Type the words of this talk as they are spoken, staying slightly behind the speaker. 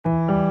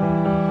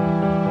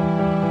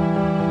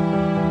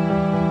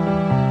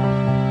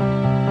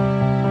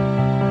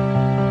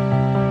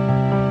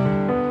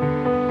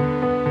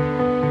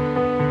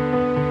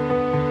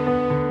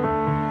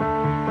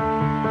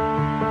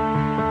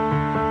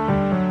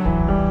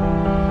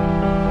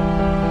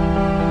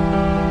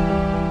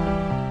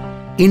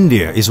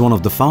India is one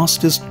of the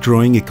fastest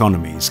growing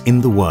economies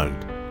in the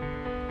world.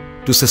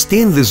 To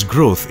sustain this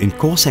growth in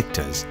core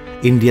sectors,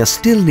 India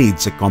still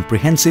needs a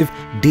comprehensive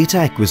data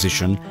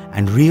acquisition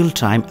and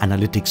real-time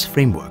analytics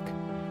framework,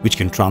 which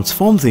can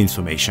transform the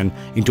information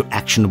into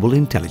actionable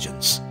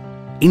intelligence.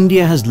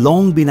 India has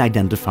long been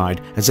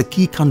identified as a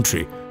key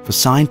country for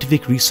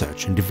scientific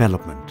research and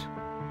development.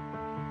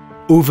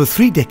 Over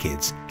 3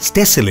 decades,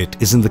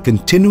 Stesalit is in the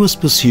continuous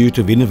pursuit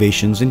of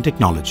innovations in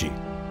technology.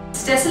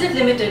 Stesalit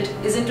Limited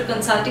is into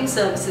consulting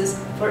services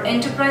for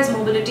enterprise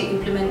mobility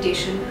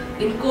implementation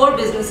in core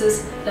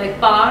businesses like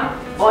power,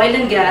 oil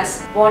and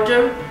gas,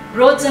 water,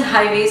 roads and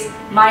highways,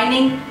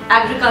 mining,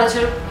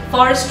 agriculture,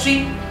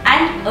 forestry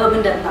and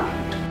urban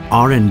development.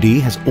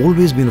 R&D has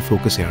always been a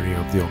focus area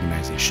of the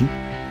organization,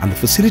 and the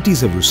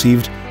facilities have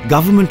received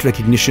government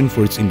recognition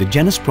for its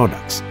indigenous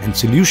products and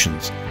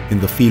solutions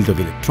in the field of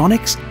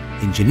electronics,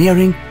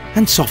 engineering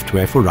and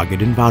software for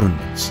rugged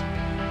environments.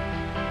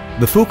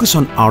 The focus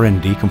on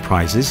R&D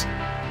comprises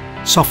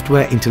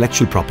software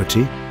intellectual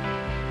property,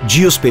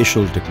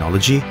 geospatial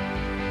technology,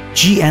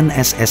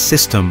 GNSS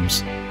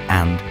systems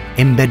and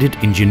embedded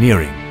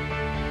engineering.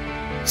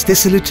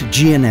 Stesalit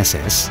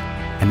GNSS,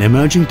 an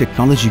emerging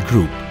technology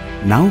group,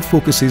 now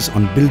focuses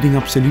on building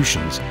up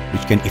solutions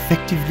which can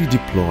effectively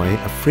deploy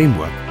a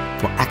framework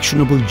for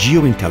actionable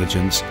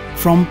geointelligence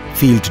from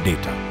field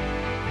data.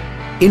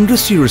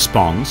 Industry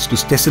response to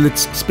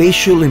Stasalit's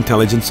spatial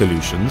intelligence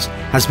solutions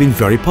has been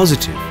very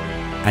positive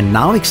and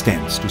now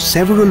extends to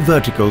several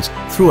verticals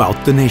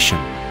throughout the nation.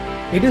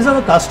 It is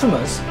our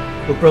customers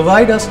who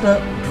provide us the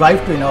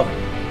drive to innovate.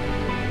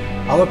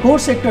 Our core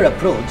sector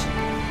approach,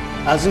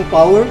 as in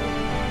power,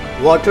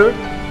 water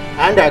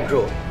and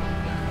agro,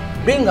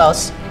 bring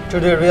us to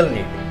the real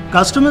need.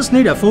 Customers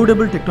need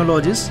affordable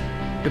technologies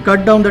to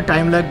cut down the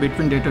time lag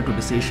between data to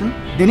decision.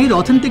 They need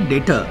authentic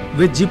data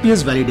with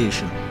GPS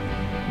validation.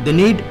 They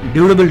need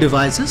durable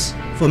devices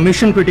for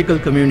mission critical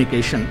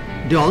communication.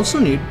 They also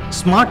need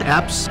smart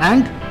apps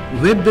and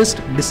web-based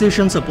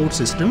decision support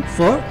system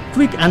for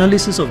quick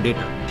analysis of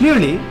data.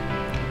 Clearly,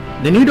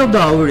 the need of the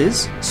hour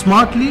is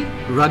smartly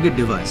rugged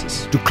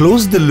devices. To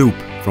close the loop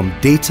from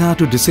data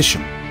to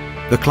decision,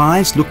 the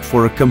clients look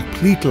for a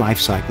complete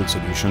lifecycle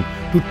solution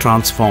to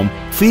transform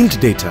field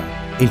data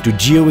into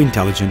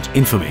geo-intelligent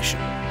information.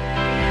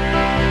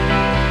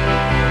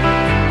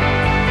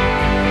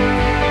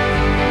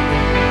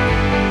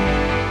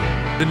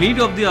 The need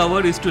of the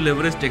hour is to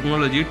leverage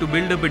technology to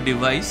build up a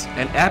device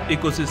and app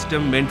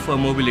ecosystem meant for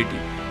mobility.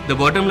 The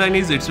bottom line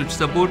is it should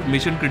support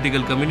mission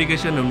critical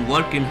communication and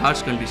work in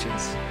harsh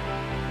conditions.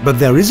 But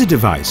there is a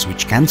device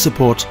which can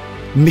support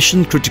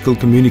mission critical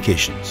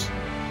communications.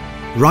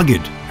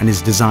 Rugged and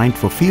is designed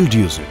for field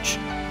usage.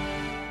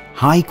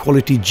 High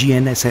quality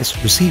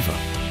GNSS receiver.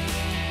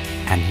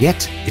 And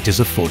yet it is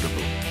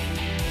affordable.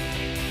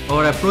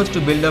 Our approach to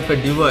build up a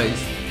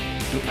device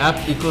to app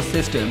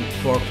ecosystem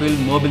for field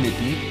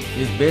mobility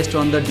is based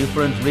on the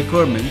different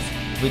requirements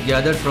we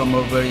gathered from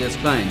our various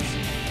clients.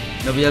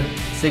 Now we have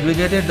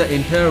segregated the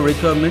entire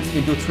requirements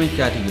into 3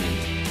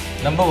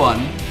 categories. Number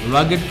 1,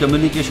 rugged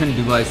communication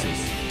devices,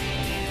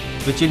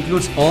 which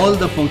includes all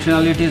the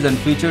functionalities and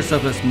features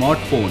of a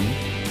smartphone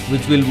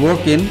which will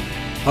work in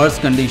harsh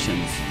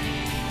conditions.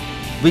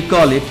 We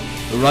call it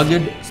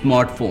rugged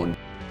smartphone.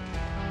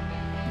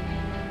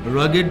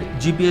 Rugged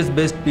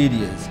GPS-based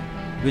PDAs,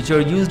 which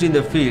are used in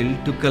the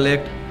field to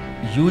collect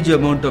huge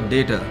amount of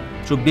data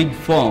through big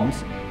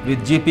forms with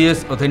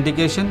GPS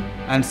authentication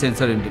and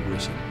sensor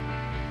integration.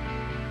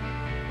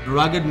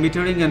 Rugged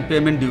metering and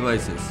payment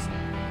devices,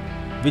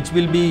 which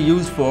will be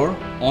used for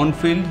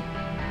on-field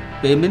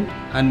payment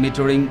and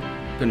metering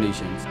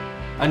conditions.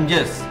 And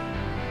yes,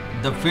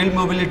 the field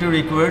mobility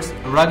requires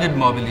rugged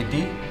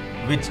mobility,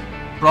 which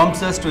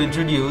prompts us to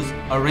introduce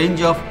a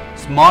range of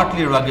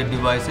smartly rugged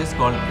devices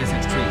called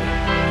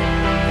SXtreo.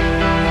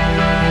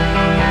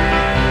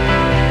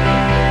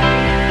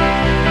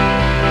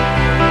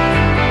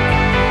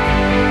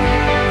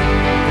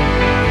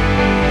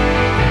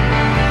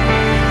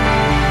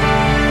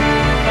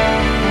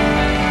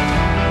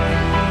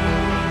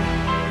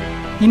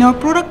 In our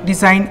product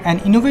design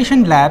and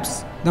innovation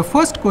labs, the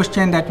first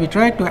question that we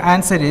try to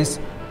answer is,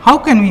 how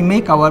can we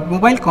make our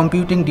mobile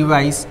computing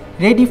device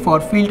ready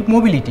for field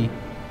mobility?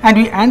 And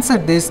we answer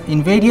this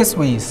in various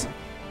ways.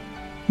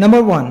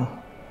 Number 1.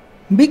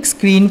 Big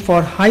screen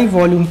for high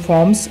volume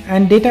forms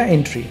and data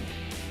entry.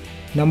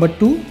 Number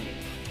 2.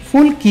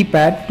 Full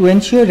keypad to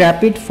ensure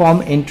rapid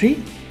form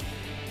entry.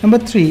 Number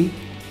 3.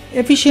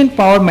 Efficient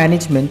power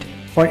management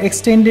for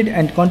extended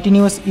and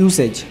continuous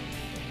usage.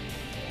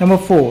 Number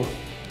 4.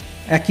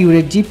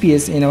 Accurate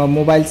GPS in our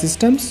mobile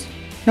systems.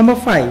 Number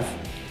 5.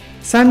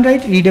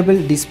 Sunlight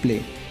readable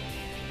display.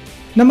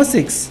 Number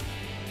 6.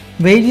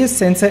 Various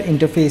sensor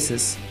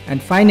interfaces.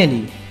 And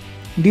finally,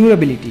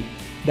 durability,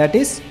 that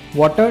is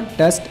water,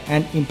 dust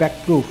and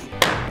impact proof.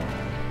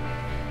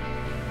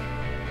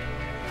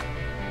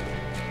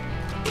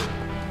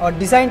 Our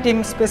design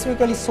team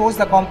specifically sourced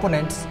the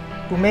components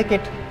to make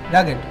it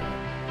rugged.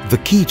 The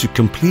key to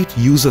complete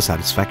user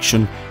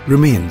satisfaction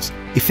remains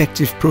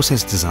effective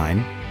process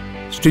design,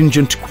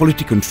 stringent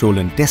quality control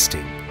and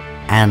testing,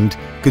 and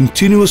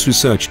continuous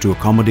research to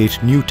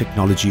accommodate new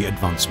technology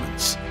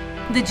advancements.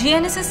 The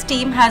GNSS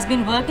team has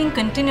been working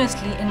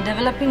continuously in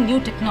developing new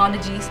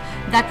technologies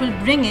that will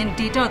bring in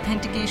data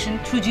authentication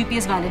through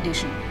GPS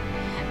validation.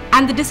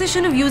 And the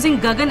decision of using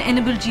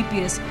Gagan-enabled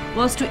GPS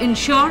was to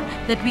ensure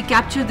that we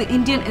capture the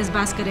Indian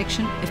SBAS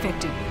correction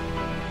effectively.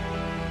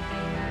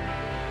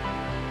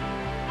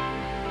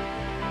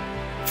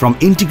 From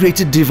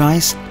integrated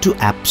device to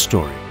app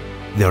story,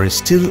 there is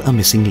still a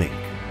missing link.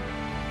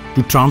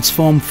 To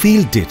transform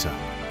field data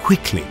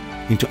quickly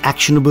into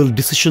actionable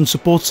decision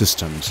support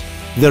systems,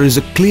 there is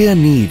a clear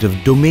need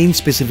of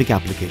domain-specific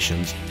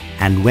applications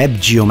and web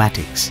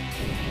geomatics.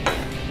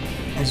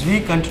 As we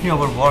continue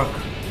our work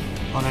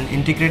on an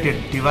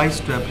integrated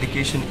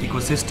device-to-application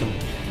ecosystem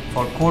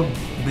for core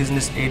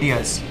business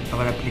areas,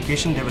 our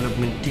application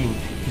development team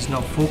is now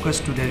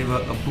focused to deliver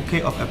a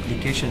bouquet of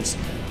applications.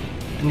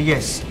 And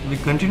yes, we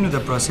continue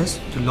the process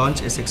to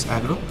launch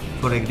SXagro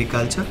for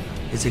agriculture,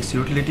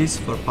 SXutilities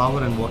for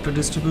power and water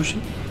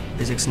distribution,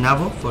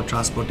 SXnavo for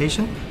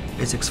transportation,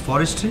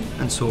 SXforestry,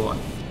 and so on.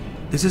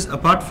 This is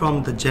apart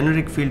from the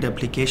generic field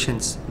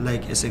applications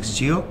like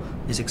SXgeo,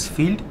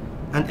 SXfield,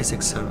 and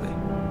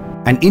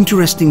SXsurvey. An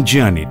interesting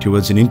journey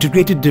towards an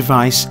integrated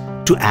device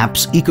to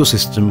apps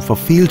ecosystem for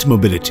field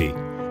mobility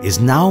is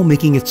now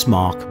making its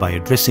mark by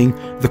addressing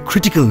the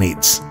critical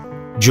needs: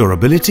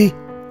 durability,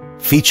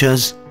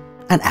 features,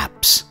 and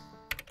apps.